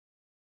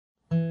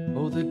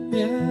Oh, that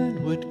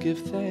men would give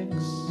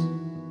thanks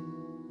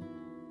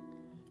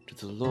to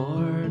the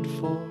Lord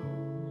for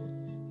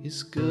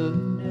his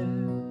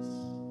goodness,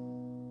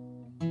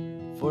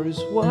 for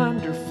his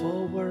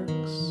wonderful works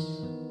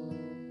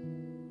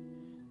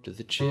to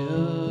the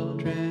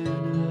children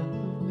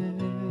of men.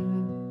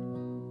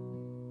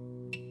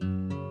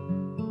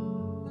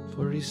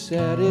 For he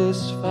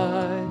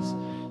satisfies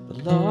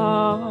the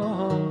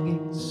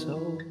longing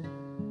soul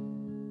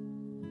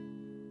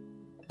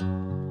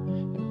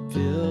and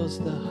fills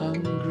the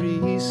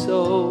hungry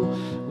soul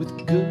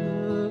with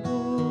goodness.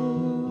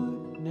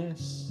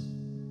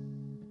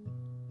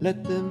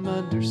 Let them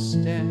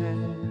understand.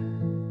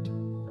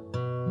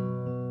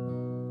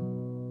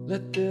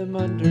 Let them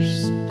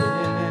understand.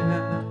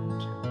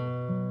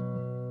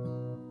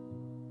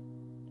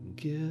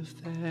 Give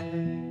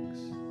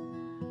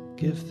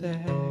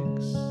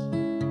thanks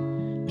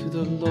to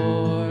the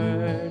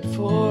Lord,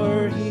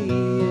 for he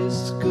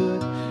is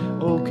good.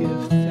 Oh,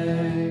 give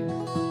thanks,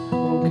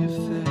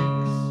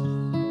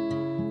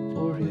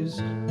 for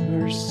his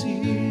mercy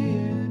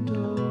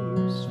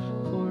endures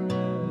forever.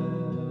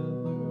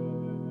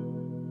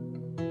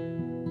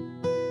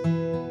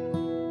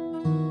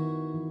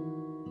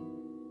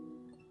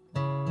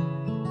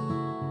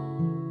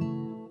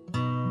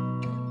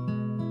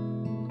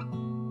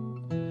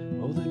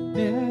 Oh, that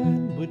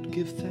men would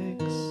give thanks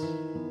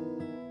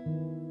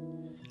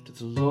to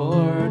the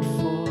Lord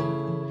for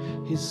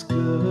his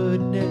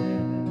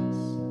goodness,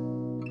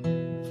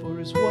 for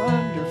his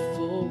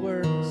wonderful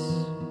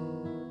works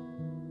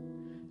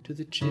to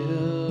the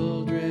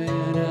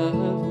children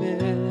of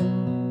men.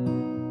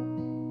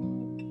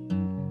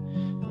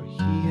 For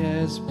he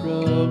has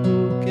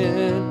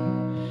broken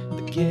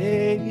the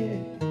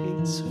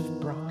gates of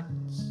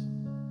bronze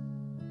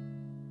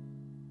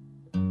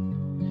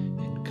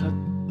and cut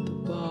the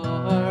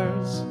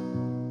bars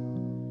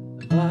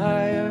of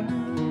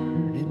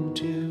iron in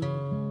two.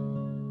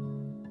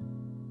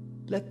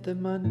 Let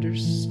them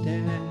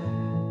understand.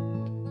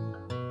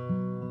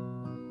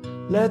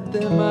 Let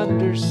them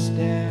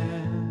understand.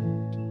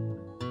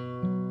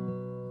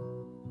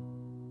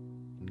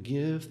 And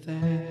give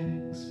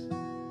thanks.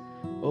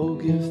 Oh,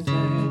 give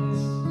thanks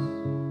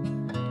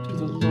to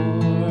the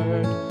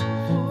Lord,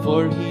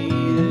 for he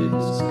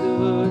is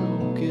good.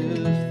 Oh,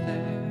 give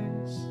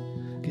thanks,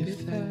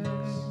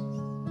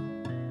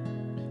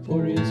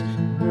 for his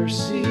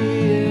mercy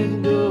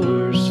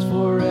endures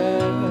forever.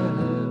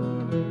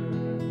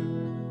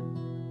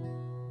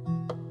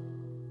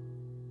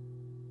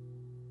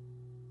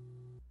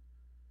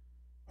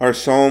 Our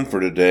psalm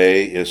for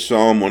today is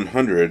Psalm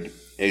 100,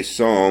 a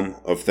psalm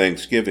of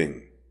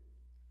thanksgiving.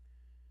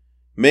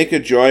 Make a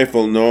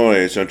joyful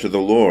noise unto the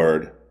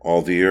Lord,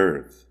 all the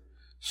earth.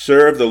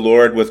 Serve the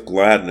Lord with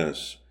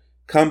gladness.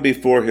 Come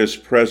before his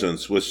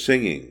presence with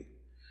singing.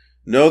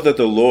 Know that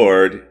the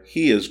Lord,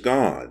 he is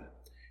God.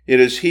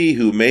 It is he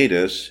who made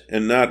us,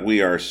 and not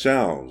we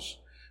ourselves.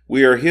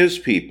 We are his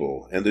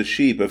people, and the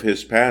sheep of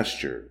his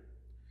pasture.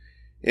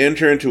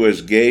 Enter into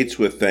his gates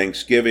with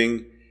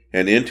thanksgiving,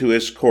 and into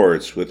his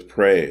courts with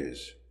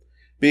praise.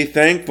 Be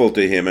thankful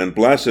to him and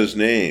bless his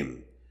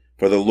name.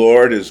 For the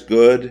Lord is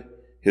good,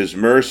 his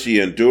mercy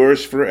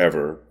endures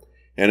forever,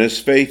 and his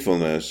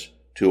faithfulness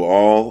to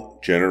all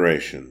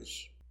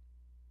generations.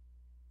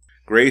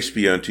 Grace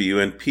be unto you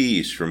and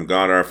peace from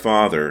God our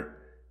Father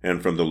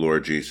and from the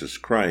Lord Jesus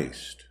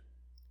Christ.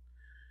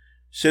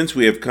 Since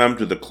we have come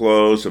to the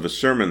close of a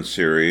sermon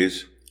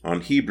series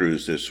on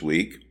Hebrews this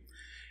week,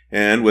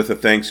 and with a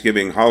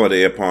Thanksgiving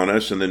holiday upon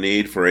us and the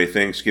need for a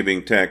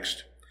Thanksgiving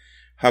text,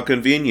 how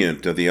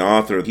convenient of the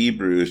author of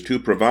Hebrews to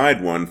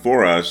provide one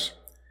for us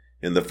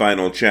in the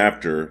final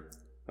chapter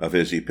of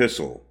his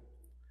epistle.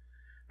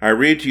 I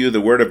read to you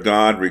the word of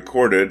God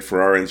recorded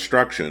for our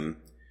instruction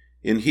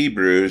in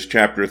Hebrews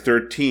chapter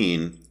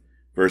 13,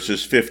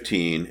 verses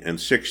 15 and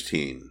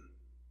 16.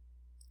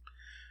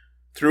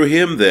 Through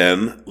him,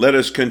 then, let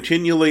us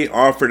continually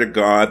offer to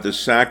God the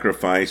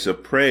sacrifice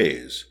of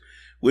praise,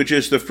 which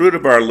is the fruit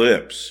of our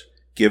lips,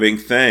 giving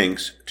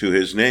thanks to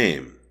his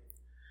name.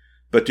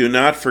 But do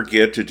not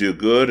forget to do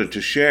good and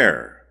to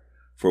share,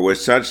 for with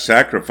such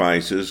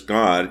sacrifices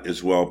God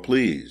is well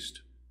pleased.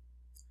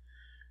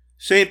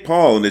 St.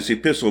 Paul, in his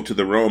epistle to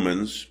the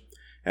Romans,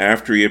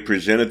 after he had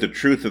presented the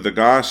truth of the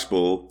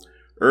gospel,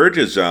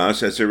 urges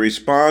us, as a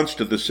response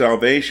to the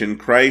salvation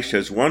Christ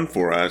has won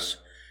for us,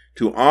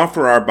 to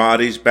offer our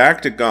bodies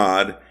back to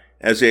God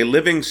as a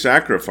living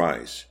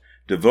sacrifice,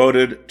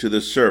 devoted to the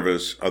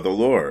service of the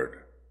Lord.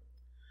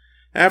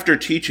 After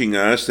teaching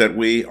us that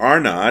we are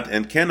not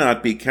and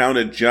cannot be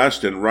counted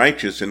just and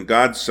righteous in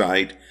God's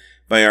sight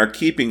by our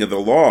keeping of the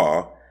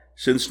law,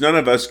 since none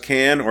of us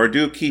can or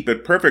do keep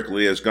it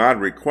perfectly as God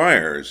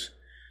requires,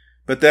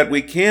 but that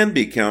we can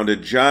be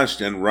counted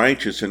just and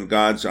righteous in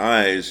God's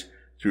eyes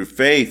through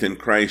faith in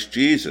Christ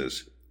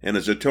Jesus and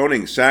his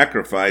atoning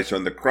sacrifice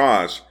on the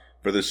cross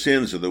for the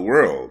sins of the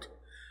world.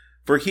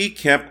 For he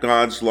kept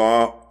God's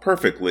law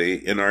perfectly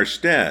in our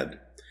stead,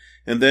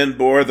 and then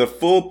bore the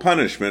full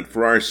punishment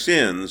for our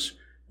sins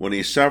when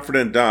he suffered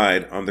and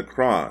died on the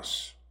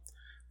cross.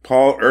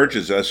 Paul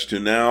urges us to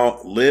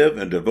now live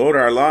and devote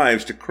our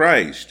lives to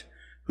Christ,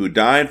 who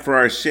died for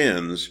our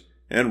sins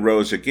and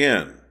rose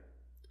again.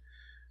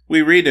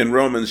 We read in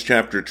Romans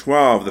chapter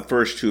 12, the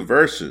first 2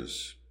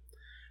 verses,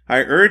 "I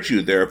urge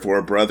you,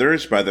 therefore,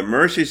 brothers, by the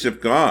mercies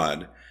of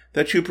God,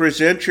 that you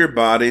present your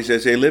bodies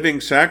as a living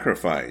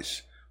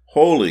sacrifice,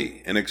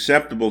 holy and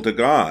acceptable to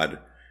God,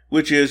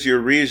 which is your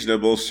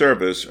reasonable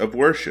service of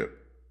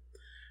worship.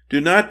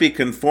 Do not be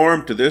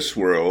conformed to this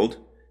world,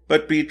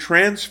 but be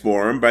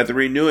transformed by the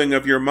renewing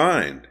of your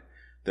mind,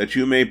 that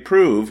you may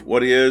prove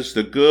what is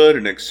the good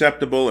and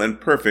acceptable and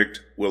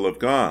perfect will of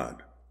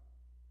God."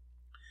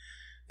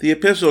 The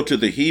epistle to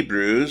the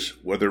Hebrews,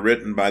 whether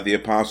written by the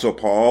Apostle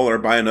Paul or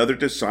by another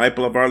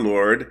disciple of our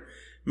Lord,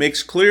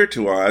 makes clear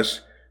to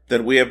us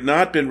that we have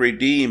not been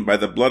redeemed by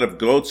the blood of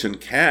goats and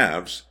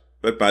calves,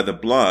 but by the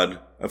blood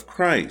of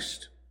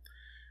Christ.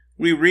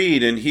 We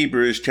read in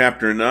Hebrews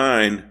chapter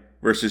 9,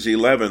 verses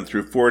 11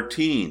 through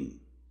 14,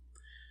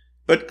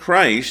 "But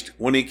Christ,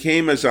 when he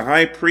came as a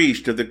high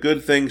priest of the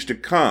good things to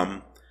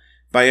come,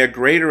 by a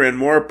greater and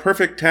more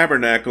perfect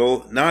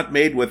tabernacle not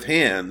made with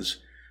hands,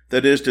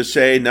 that is to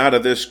say, not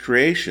of this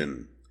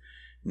creation,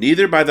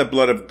 neither by the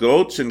blood of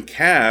goats and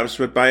calves,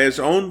 but by his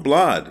own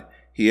blood,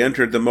 he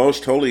entered the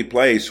most holy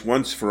place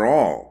once for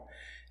all,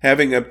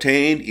 having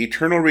obtained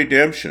eternal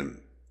redemption.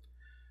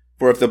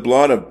 For if the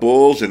blood of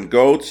bulls and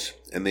goats,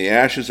 and the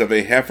ashes of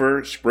a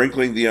heifer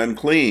sprinkling the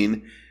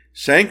unclean,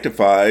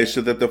 sanctifies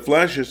so that the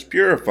flesh is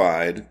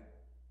purified,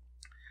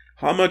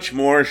 how much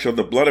more shall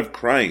the blood of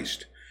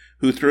Christ,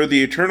 who through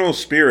the eternal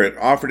Spirit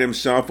offered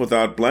himself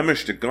without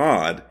blemish to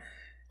God,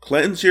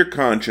 cleanse your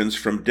conscience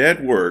from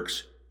dead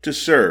works to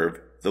serve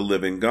the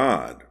living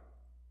God?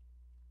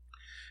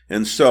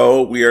 And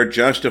so we are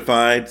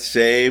justified,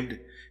 saved,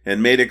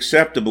 and made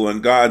acceptable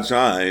in God's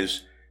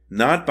eyes,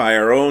 not by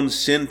our own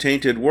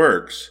sin-tainted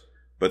works,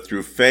 but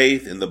through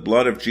faith in the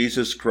blood of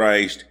Jesus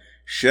Christ,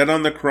 shed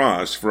on the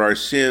cross for our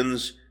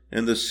sins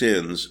and the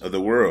sins of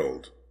the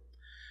world.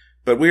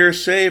 But we are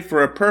saved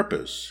for a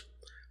purpose.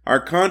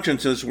 Our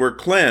consciences were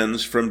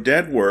cleansed from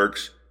dead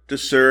works to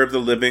serve the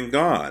living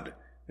God,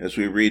 as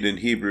we read in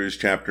Hebrews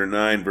chapter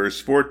 9, verse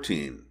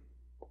 14.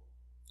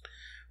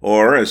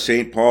 Or, as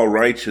St. Paul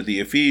writes to the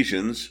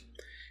Ephesians,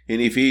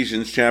 in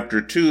Ephesians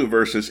chapter 2,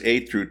 verses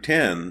 8 through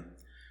 10,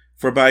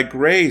 "For by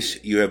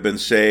grace you have been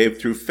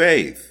saved through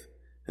faith,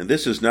 and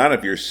this is not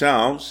of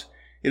yourselves,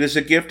 it is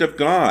a gift of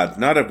God,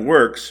 not of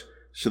works,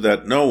 so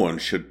that no one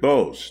should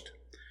boast.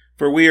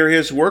 For we are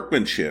his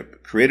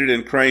workmanship, created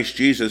in Christ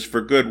Jesus for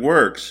good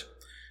works,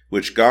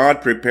 which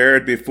God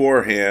prepared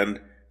beforehand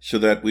so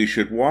that we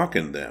should walk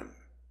in them.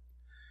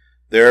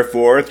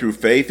 Therefore, through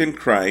faith in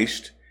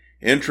Christ,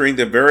 entering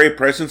the very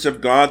presence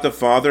of God the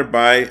Father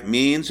by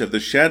means of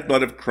the shed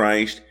blood of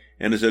Christ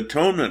and his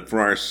atonement for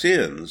our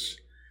sins,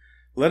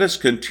 let us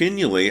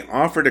continually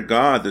offer to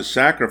God the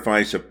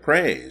sacrifice of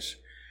praise,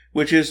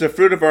 which is the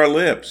fruit of our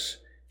lips,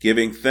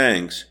 giving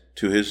thanks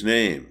to his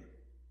name."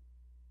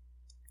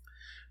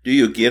 Do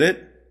you get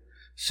it?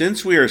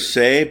 Since we are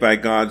saved by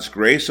God's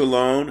grace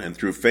alone and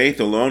through faith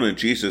alone in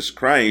Jesus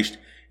Christ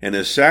and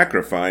his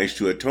sacrifice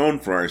to atone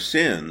for our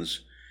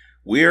sins,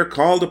 we are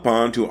called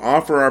upon to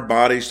offer our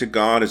bodies to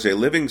God as a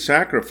living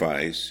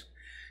sacrifice,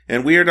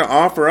 and we are to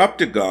offer up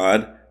to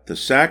God the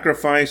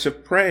sacrifice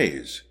of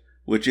praise,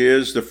 which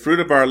is the fruit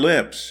of our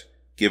lips,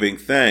 giving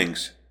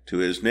thanks to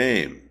his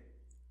name.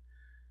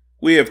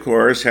 We, of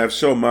course, have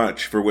so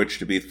much for which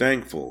to be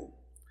thankful.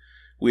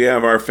 We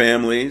have our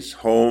families,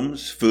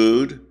 homes,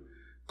 food,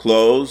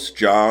 clothes,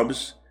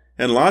 jobs,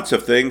 and lots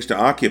of things to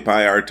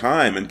occupy our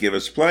time and give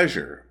us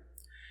pleasure.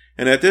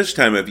 And at this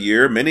time of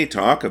year, many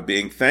talk of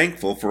being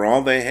thankful for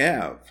all they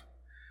have.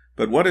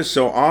 But what is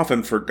so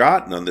often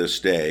forgotten on this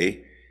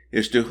day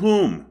is to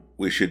whom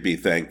we should be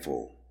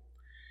thankful.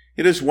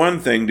 It is one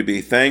thing to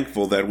be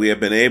thankful that we have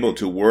been able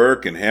to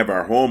work and have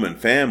our home and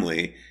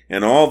family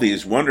and all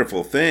these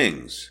wonderful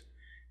things.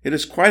 It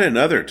is quite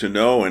another to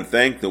know and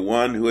thank the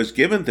one who has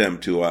given them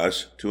to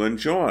us to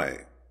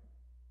enjoy.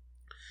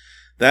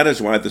 That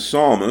is why the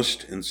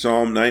psalmist in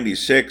Psalm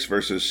 96,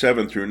 verses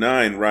 7 through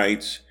 9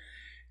 writes,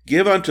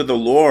 "Give unto the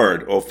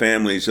Lord, O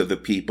families of the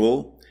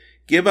people,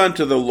 give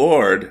unto the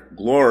Lord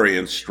glory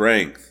and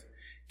strength.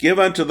 Give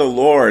unto the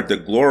Lord the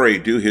glory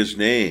due his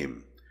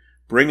name.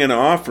 Bring an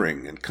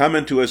offering and come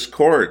into his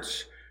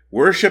courts.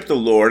 Worship the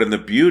Lord in the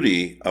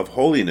beauty of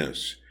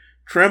holiness.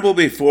 Tremble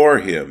before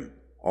him,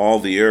 all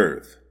the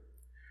earth."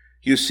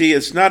 You see,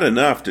 it's not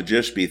enough to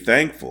just be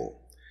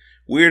thankful.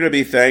 We are to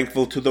be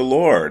thankful to the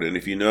Lord, and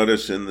if you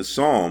notice in the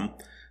psalm,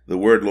 the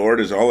word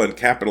Lord is all in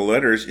capital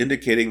letters,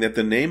 indicating that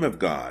the name of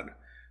God,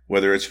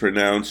 whether it's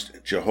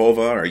pronounced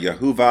Jehovah or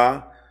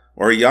Yahuwah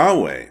or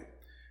Yahweh,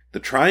 the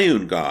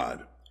triune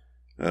God,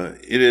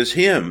 it is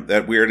him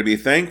that we are to be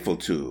thankful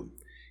to.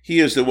 He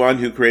is the one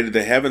who created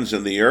the heavens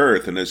and the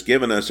earth and has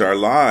given us our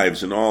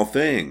lives and all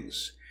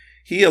things.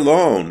 He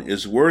alone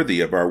is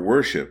worthy of our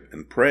worship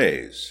and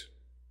praise.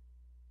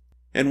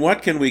 And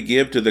what can we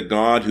give to the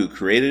God who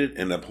created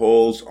and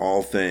upholds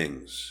all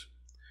things?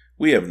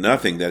 We have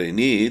nothing that he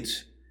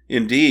needs.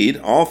 Indeed,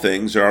 all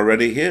things are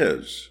already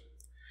his.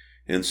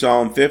 In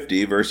Psalm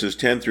 50, verses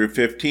 10 through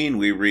 15,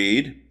 we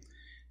read,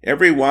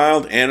 "Every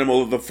wild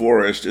animal of the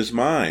forest is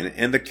mine,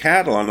 and the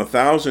cattle on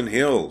 1,000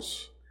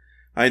 hills.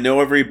 I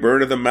know every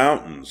bird of the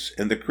mountains,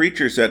 and the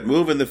creatures that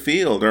move in the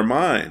field are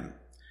mine.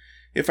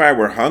 If I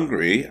were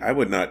hungry, I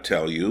would not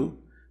tell you,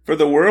 for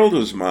the world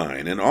is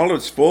mine, and all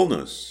its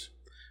fullness.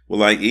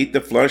 Will I eat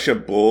the flesh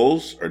of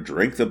bulls, or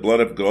drink the blood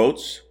of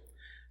goats?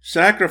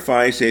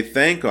 Sacrifice a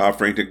thank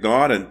offering to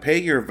God, and pay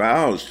your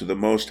vows to the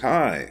Most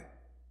High.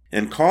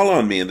 And call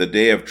on me in the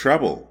day of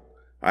trouble.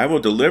 I will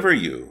deliver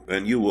you,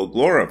 and you will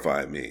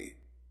glorify me."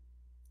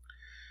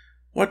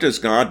 What does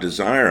God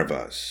desire of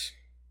us?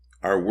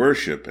 Our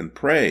worship and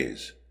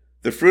praise,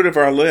 the fruit of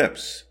our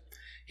lips.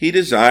 He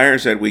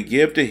desires that we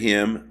give to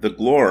him the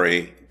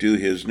glory due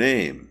his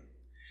name.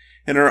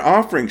 And our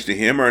offerings to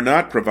him are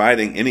not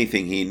providing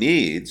anything he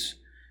needs,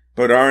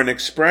 but are an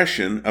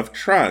expression of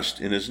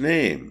trust in his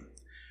name.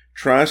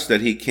 Trust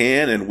that he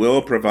can and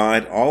will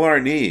provide all our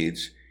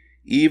needs,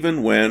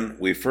 even when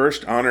we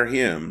first honor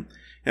him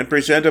and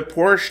present a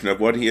portion of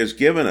what he has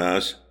given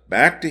us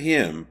back to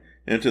him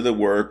into the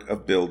work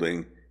of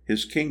building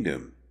his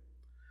kingdom.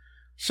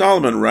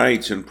 Solomon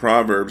writes in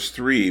Proverbs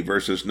 3,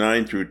 verses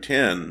 9 through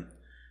 10,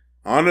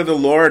 "Honor the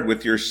Lord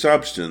with your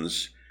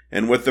substance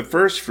and with the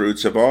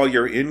firstfruits of all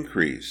your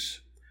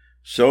increase.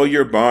 So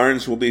your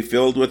barns will be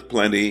filled with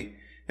plenty,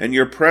 and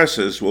your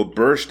presses will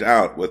burst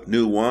out with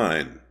new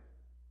wine."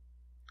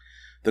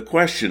 The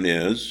question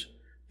is,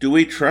 do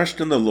we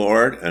trust in the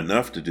Lord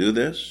enough to do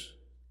this?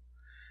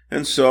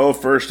 And so,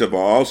 first of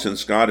all,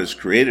 since God has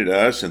created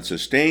us and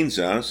sustains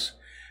us,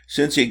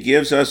 since he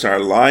gives us our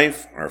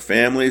life, our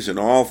families, and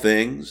all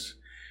things,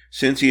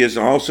 since he has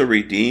also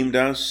redeemed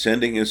us,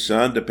 sending his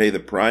Son to pay the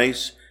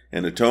price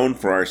and atone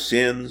for our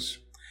sins,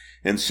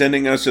 and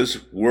sending us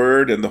his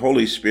Word and the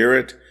Holy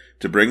Spirit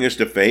to bring us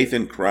to faith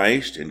in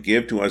Christ and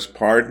give to us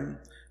pardon,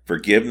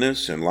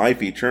 forgiveness, and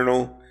life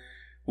eternal,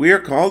 we are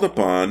called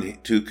upon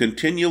to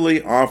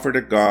continually offer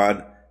to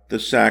God the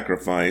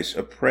sacrifice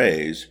of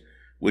praise,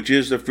 which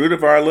is the fruit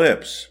of our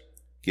lips,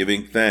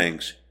 giving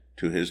thanks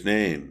to his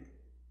name.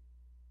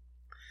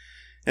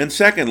 And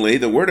secondly,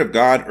 the Word of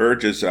God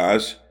urges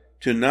us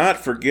to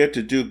not forget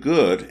to do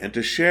good and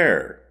to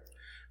share.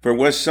 For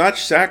with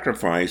such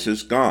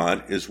sacrifices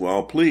God is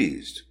well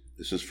pleased.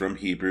 This is from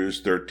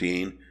Hebrews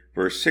 13,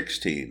 verse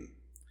 16.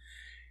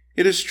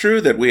 It is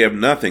true that we have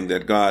nothing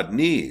that God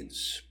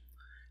needs.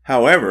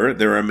 However,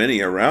 there are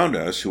many around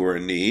us who are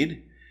in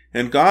need,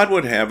 and God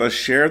would have us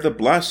share the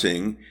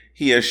blessing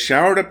he has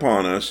showered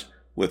upon us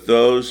with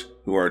those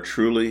who are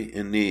truly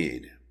in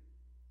need.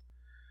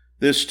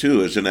 This,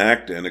 too, is an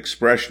act and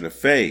expression of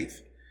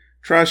faith,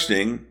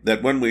 trusting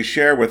that when we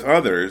share with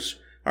others,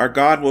 our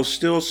God will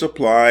still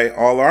supply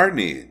all our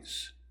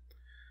needs.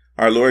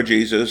 Our Lord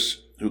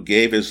Jesus, who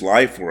gave his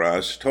life for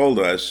us, told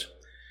us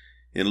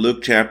in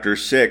Luke chapter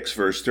 6,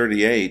 verse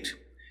 38,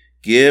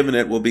 "Give, and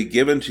it will be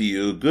given to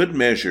you, good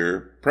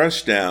measure,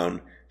 pressed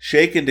down,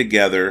 shaken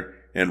together,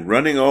 and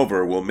running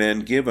over will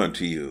men give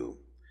unto you.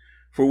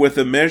 For with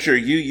the measure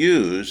you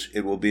use,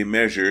 it will be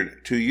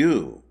measured to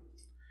you."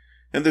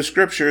 And the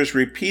Scriptures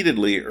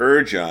repeatedly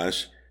urge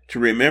us to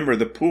remember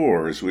the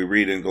poor, as we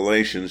read in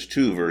Galatians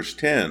 2, verse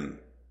 10.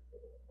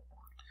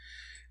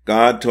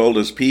 God told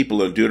his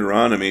people in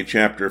Deuteronomy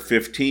chapter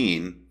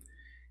 15,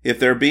 "If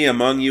there be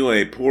among you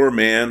a poor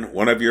man,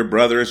 one of your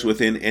brothers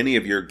within any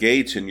of your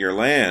gates in your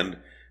land,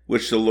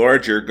 which the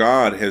Lord your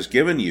God has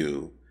given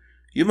you,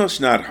 you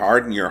must not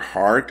harden your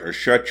heart or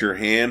shut your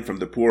hand from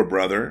the poor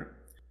brother,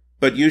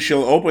 but you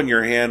shall open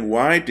your hand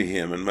wide to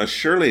him, and must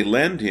surely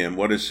lend him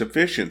what is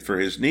sufficient for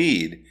his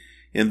need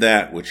in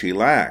that which he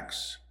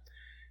lacks.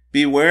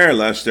 Beware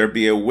lest there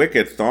be a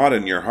wicked thought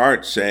in your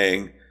heart,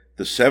 saying,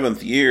 The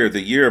 7th year,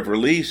 the year of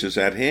release, is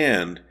at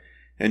hand,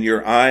 and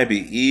your eye be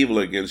evil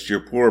against your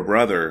poor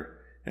brother,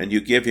 and you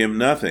give him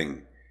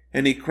nothing,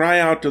 and he cry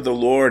out to the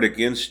Lord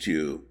against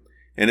you,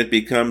 and it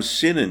becomes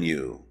sin in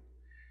you.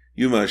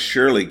 You must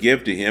surely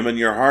give to him, and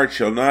your heart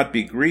shall not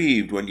be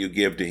grieved when you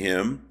give to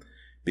him,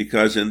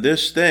 because in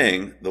this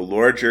thing the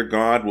Lord your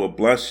God will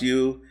bless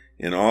you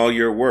in all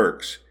your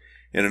works,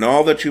 and in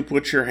all that you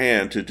put your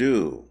hand to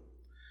do.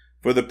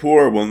 For the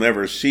poor will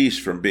never cease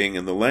from being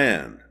in the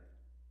land.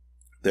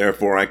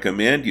 Therefore I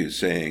command you,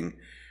 saying,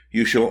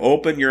 You shall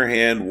open your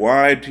hand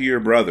wide to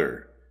your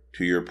brother,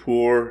 to your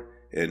poor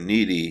and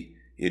needy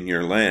in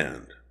your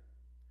land."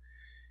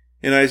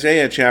 In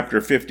Isaiah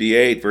chapter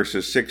 58,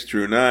 verses 6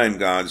 through 9,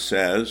 God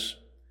says,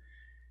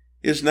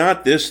 "Is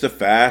not this the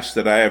fast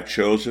that I have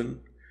chosen,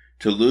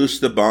 to loose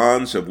the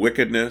bonds of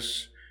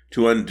wickedness,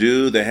 to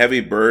undo the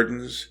heavy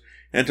burdens,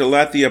 and to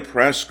let the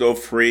oppressed go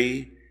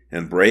free,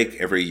 and break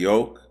every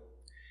yoke?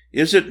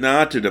 Is it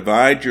not to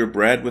divide your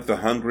bread with the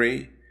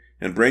hungry,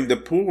 and bring the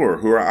poor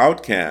who are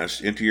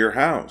outcast into your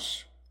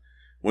house?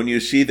 When you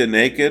see the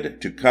naked,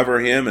 to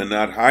cover him and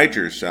not hide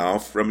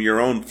yourself from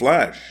your own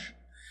flesh.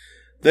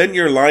 Then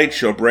your light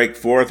shall break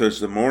forth as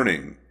the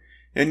morning,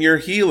 and your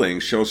healing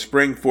shall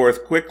spring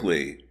forth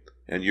quickly,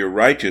 and your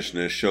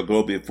righteousness shall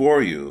go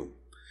before you.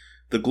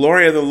 The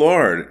glory of the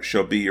Lord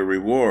shall be your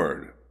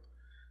reward.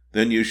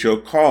 Then you shall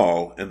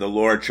call, and the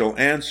Lord shall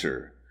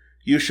answer.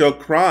 You shall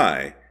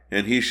cry,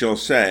 and he shall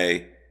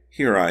say,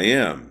 Here I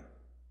am.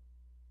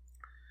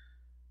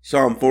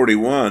 Psalm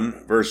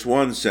 41, verse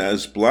 1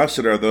 says, Blessed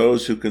are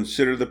those who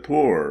consider the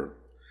poor.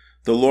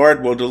 The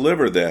Lord will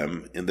deliver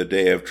them in the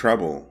day of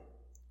trouble.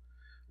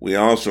 We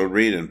also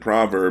read in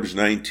Proverbs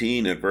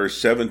 19 at verse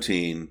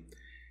 17,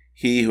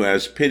 He who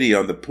has pity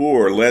on the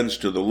poor lends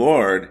to the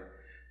Lord,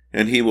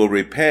 and he will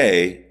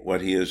repay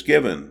what he has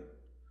given.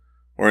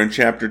 Or in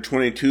chapter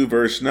 22,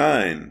 verse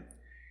 9,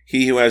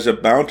 He who has a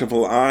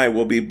bountiful eye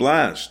will be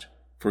blessed,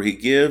 for he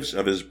gives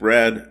of his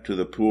bread to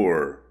the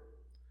poor.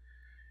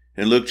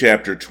 In Luke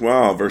chapter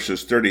 12,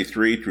 verses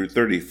 33 through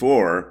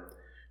 34,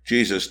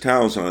 Jesus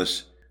tells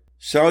us,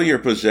 Sell your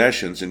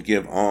possessions and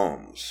give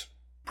alms.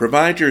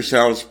 Provide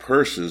yourselves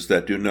purses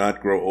that do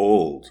not grow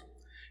old,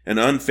 an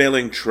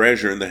unfailing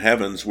treasure in the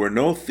heavens where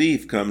no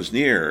thief comes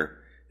near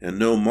and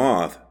no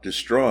moth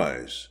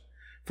destroys.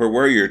 For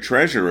where your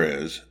treasure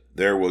is,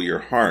 there will your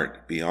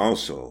heart be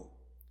also.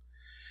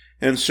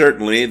 And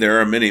certainly there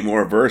are many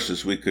more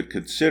verses we could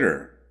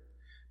consider.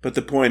 But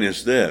the point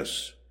is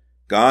this: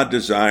 God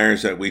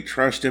desires that we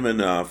trust Him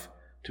enough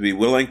to be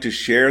willing to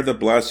share the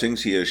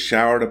blessings He has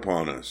showered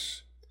upon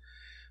us.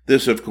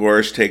 This, of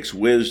course, takes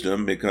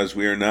wisdom because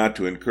we are not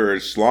to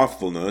encourage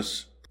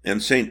slothfulness,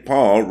 and St.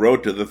 Paul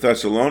wrote to the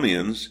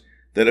Thessalonians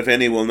that if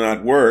any will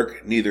not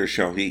work, neither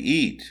shall he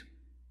eat.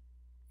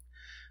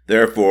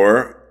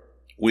 Therefore,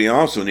 we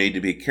also need to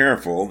be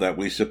careful that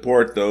we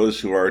support those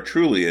who are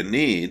truly in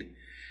need,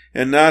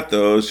 and not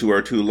those who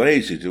are too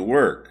lazy to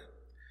work.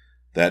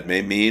 That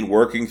may mean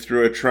working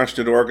through a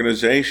trusted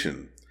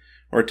organization,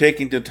 or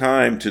taking the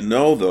time to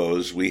know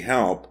those we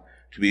help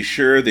to be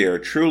sure they are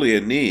truly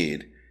in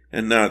need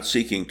and not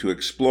seeking to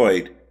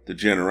exploit the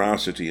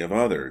generosity of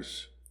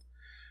others.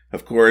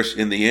 Of course,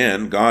 in the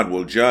end, God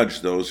will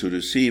judge those who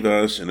deceive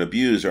us and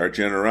abuse our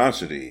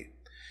generosity,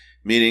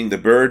 meaning the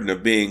burden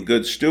of being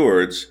good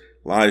stewards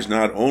lies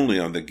not only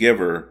on the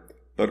giver,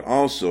 but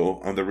also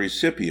on the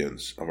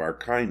recipients of our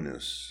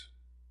kindness.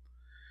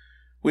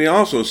 We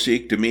also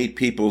seek to meet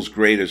people's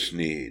greatest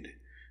need,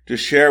 to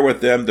share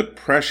with them the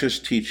precious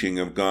teaching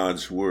of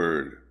God's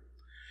Word.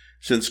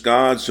 Since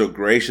God so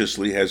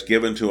graciously has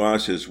given to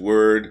us His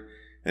Word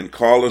and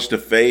called us to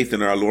faith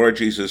in our Lord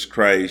Jesus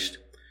Christ,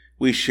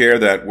 we share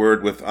that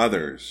Word with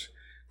others,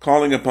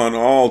 calling upon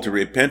all to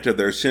repent of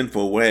their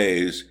sinful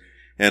ways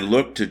and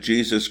look to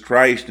Jesus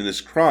Christ and His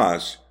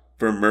cross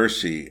for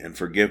mercy and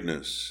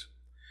forgiveness.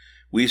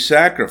 We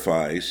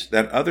sacrifice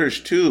that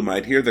others too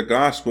might hear the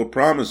gospel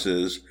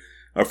promises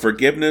of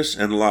forgiveness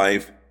and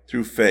life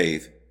through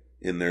faith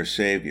in their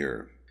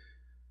Savior.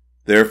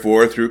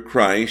 Therefore, through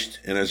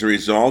Christ, and as a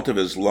result of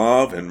His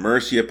love and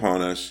mercy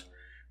upon us,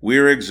 we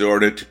are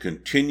exhorted to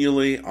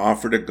continually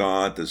offer to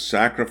God the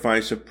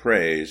sacrifice of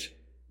praise,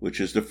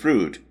 which is the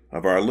fruit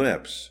of our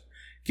lips,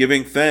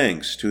 giving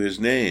thanks to His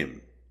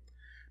name.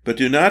 But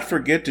do not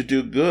forget to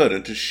do good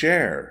and to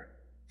share,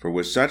 for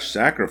with such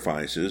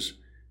sacrifices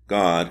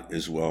God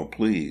is well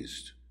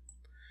pleased.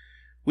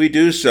 We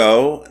do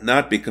so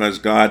not because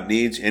God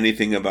needs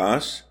anything of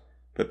us,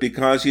 but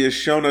because He has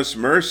shown us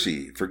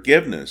mercy,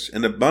 forgiveness,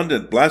 and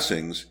abundant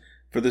blessings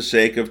for the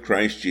sake of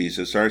Christ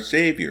Jesus our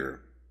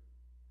Savior.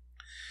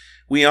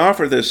 We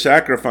offer this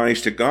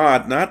sacrifice to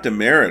God not to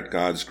merit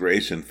God's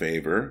grace and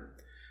favor,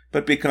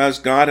 but because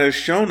God has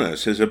shown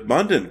us His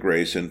abundant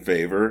grace and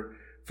favor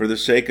for the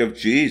sake of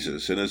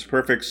Jesus and His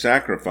perfect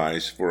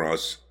sacrifice for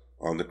us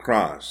on the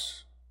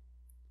cross.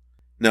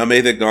 Now may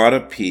the God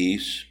of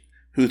peace,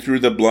 who through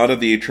the blood of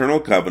the eternal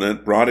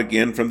covenant brought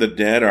again from the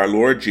dead our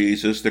Lord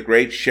Jesus, the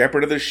great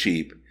shepherd of the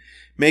sheep,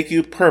 make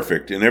you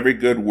perfect in every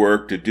good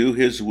work to do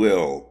His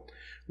will,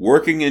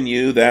 working in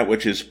you that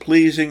which is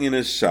pleasing in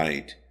His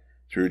sight,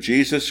 through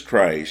Jesus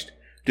Christ,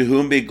 to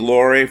whom be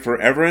glory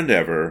forever and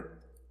ever.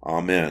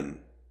 Amen.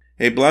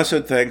 A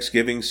blessed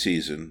Thanksgiving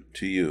season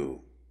to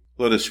you.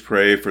 Let us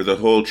pray for the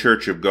whole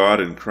Church of God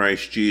in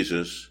Christ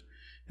Jesus,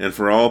 and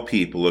for all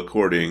people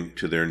according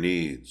to their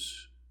needs.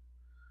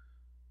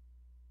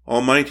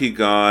 Almighty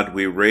God,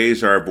 we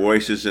raise our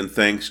voices in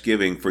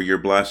thanksgiving for your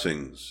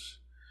blessings.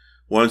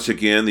 Once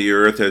again the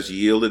earth has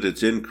yielded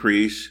its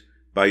increase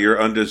by your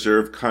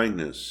undeserved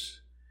kindness.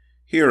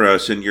 Hear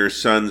us in your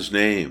Son's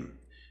name.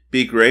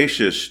 Be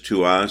gracious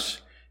to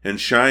us and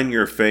shine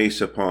your face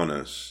upon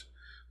us.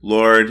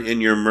 Lord, in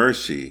your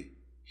mercy,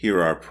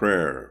 hear our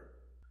prayer.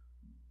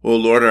 O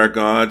Lord our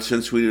God,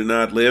 since we do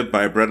not live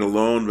by bread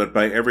alone, but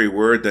by every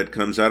word that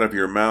comes out of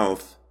your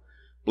mouth,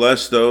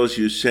 bless those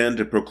you send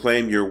to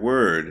proclaim your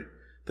word,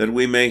 that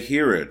we may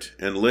hear it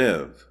and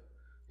live.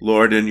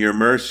 Lord, in your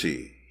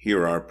mercy,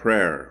 hear our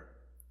prayer.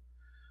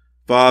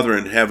 Father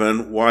in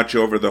heaven, watch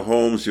over the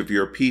homes of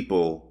your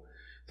people,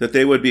 that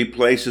they would be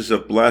places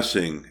of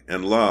blessing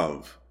and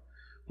love.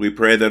 We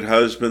pray that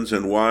husbands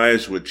and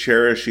wives would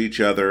cherish each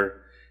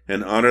other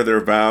and honor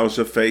their vows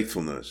of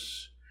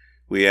faithfulness.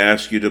 We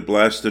ask you to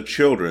bless the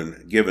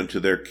children given to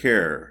their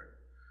care.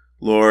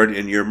 Lord,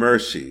 in your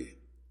mercy,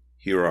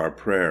 hear our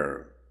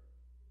prayer.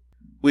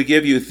 We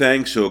give you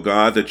thanks, O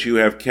God, that you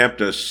have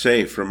kept us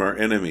safe from our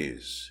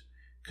enemies.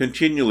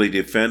 Continually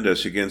defend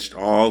us against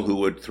all who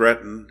would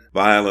threaten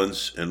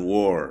violence and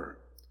war.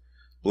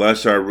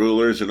 Bless our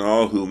rulers and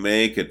all who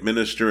make,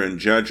 administer, and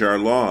judge our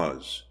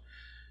laws.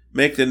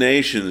 Make the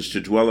nations to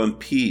dwell in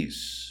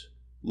peace.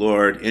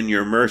 Lord, in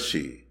your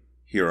mercy,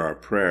 hear our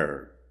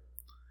prayer.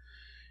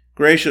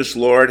 Gracious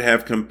Lord,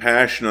 have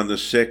compassion on the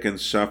sick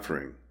and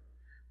suffering.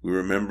 We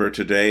remember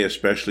today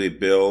especially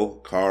Bill,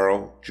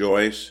 Carl,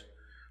 Joyce,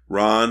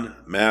 Ron,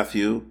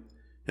 Matthew,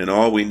 and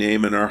all we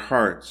name in our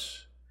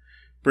hearts.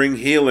 Bring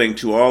healing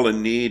to all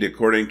in need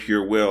according to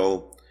your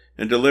will,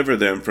 and deliver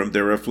them from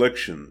their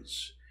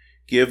afflictions.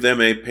 Give them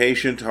a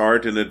patient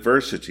heart in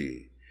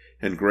adversity,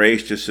 and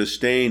grace to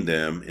sustain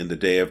them in the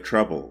day of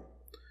trouble.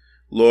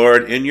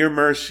 Lord, in your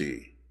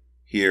mercy,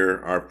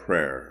 hear our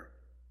prayer.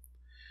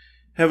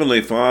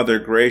 Heavenly Father,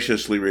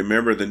 graciously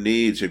remember the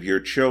needs of your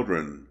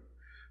children.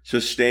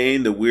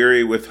 Sustain the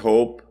weary with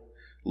hope.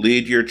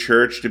 Lead your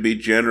church to be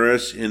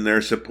generous in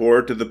their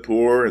support to the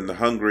poor and the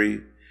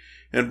hungry,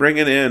 and bring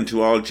an end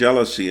to all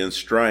jealousy and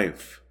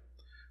strife.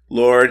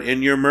 Lord,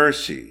 in your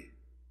mercy,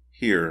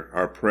 hear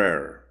our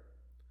prayer.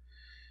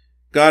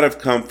 God of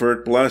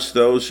comfort, bless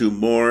those who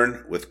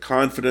mourn with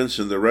confidence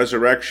in the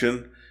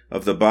resurrection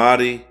of the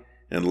body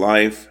and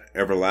life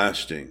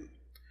everlasting.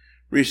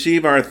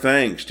 Receive our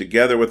thanks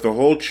together with the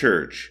whole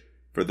church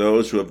for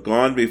those who have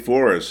gone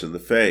before us in the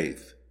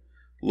faith.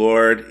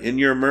 Lord, in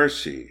your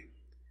mercy,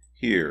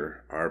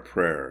 hear our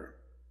prayer.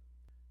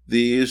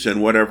 These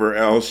and whatever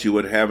else you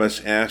would have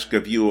us ask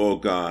of you, O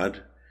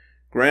God,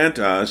 grant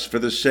us for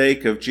the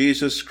sake of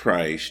Jesus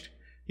Christ,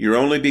 your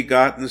only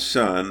begotten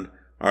Son,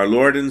 our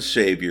Lord and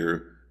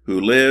Savior, who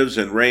lives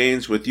and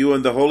reigns with you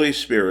in the Holy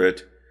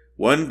Spirit,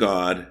 one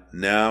God,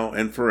 now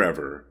and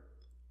forever.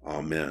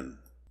 Amen.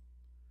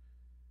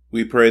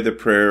 We pray the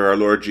prayer our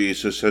Lord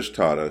Jesus has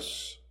taught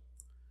us.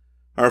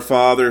 Our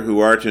Father, who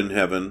art in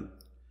heaven,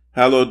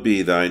 hallowed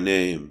be thy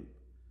name.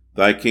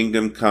 Thy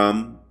kingdom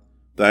come,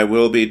 thy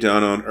will be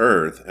done on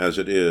earth as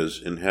it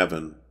is in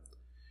heaven.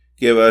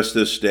 Give us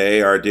this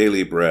day our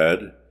daily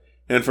bread,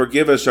 and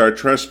forgive us our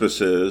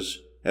trespasses,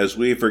 as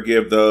we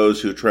forgive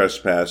those who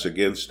trespass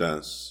against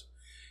us.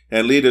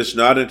 And lead us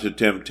not into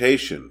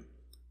temptation,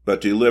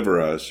 but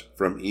deliver us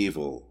from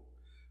evil.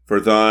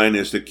 For thine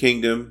is the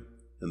kingdom,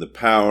 and the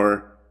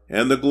power,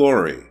 and the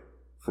glory,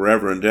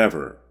 forever and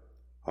ever.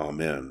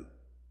 Amen.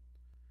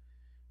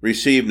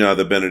 Receive now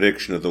the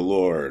benediction of the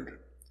Lord.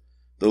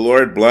 The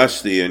Lord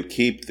bless thee and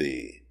keep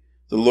thee.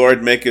 The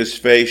Lord make his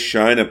face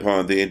shine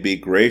upon thee and be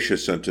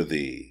gracious unto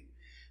thee.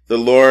 The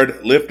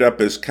Lord lift up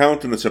his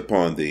countenance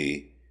upon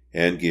thee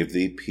and give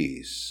thee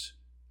peace.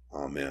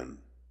 Amen.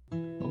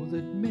 Oh,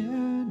 that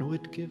men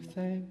would give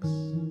thanks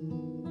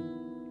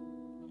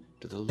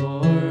to the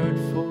Lord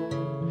for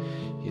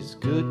his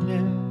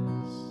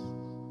goodness,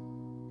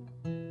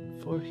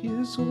 for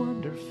his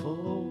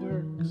wonderful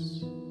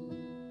works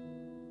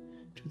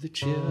to the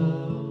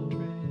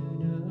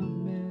children of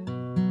men.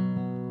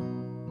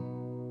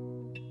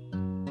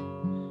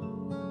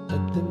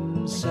 Let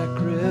them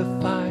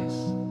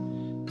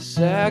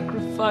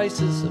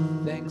sacrifices of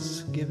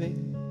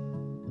thanksgiving,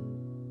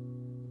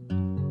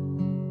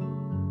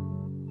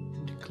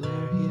 and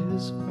declare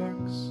his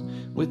works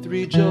with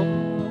rejoicing.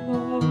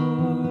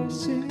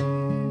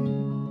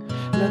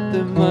 Let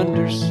them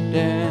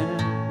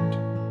understand.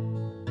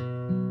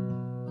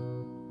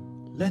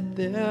 Let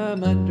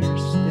them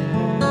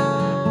understand.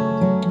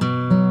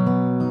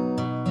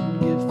 And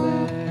give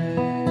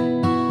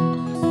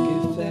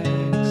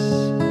thanks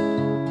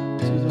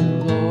to the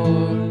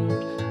Lord,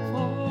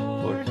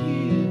 for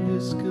he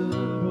is good.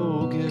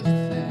 Oh, give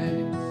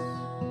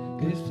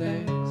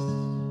thanks,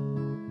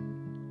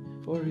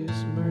 for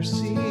his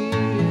mercy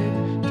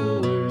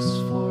endures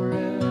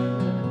forever.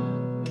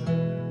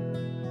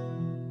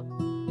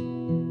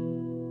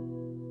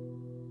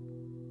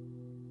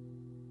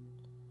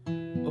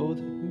 Oh,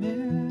 that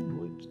men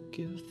would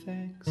give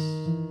thanks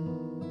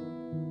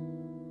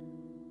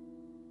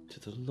to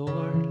the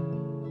Lord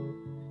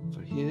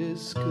for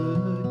his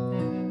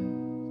goodness,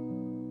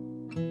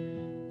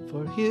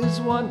 for his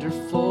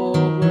wonderful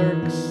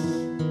works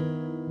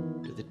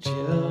to the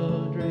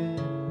children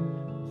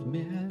of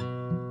men.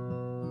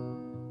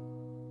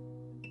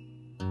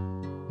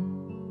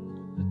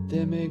 Let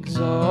them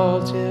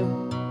exalt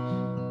him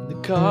in the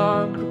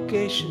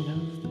congregation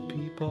of the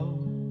people,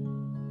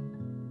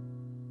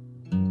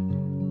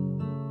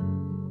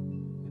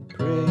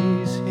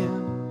 praise him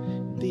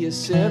in the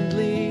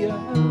assembly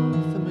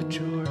of the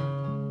mature.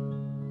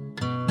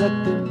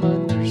 Let them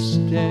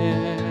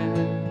understand.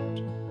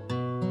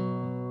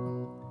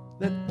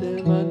 Let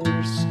them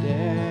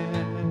understand.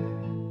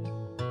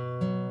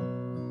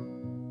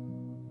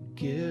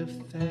 Give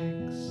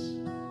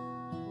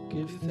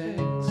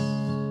thanks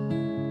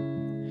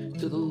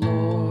to the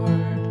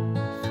Lord,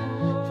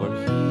 for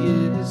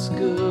he is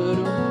good.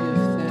 Oh,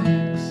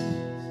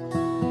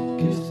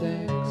 give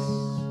thanks.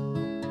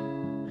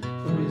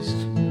 For his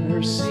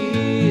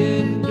mercy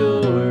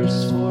endures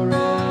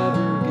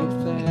forever. Give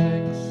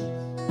thanks.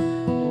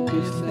 Oh,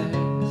 give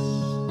thanks.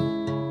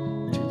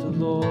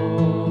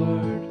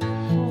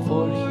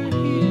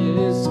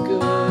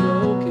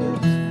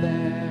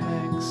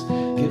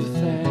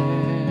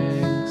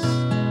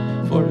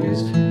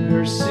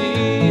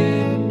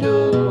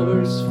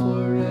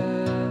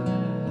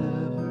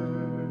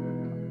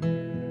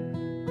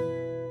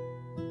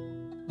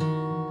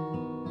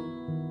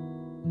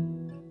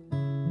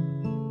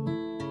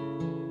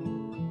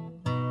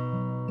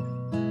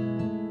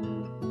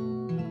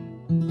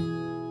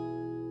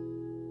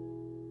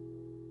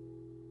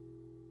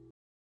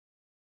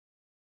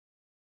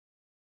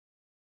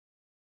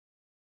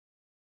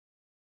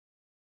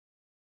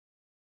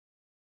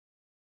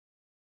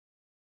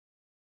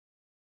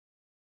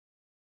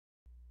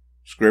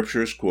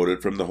 Scriptures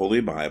quoted from the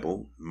Holy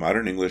Bible,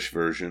 Modern English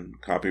Version,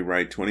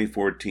 copyright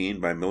 2014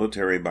 by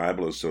Military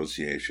Bible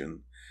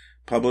Association,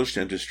 published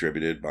and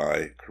distributed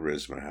by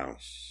Charisma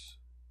House.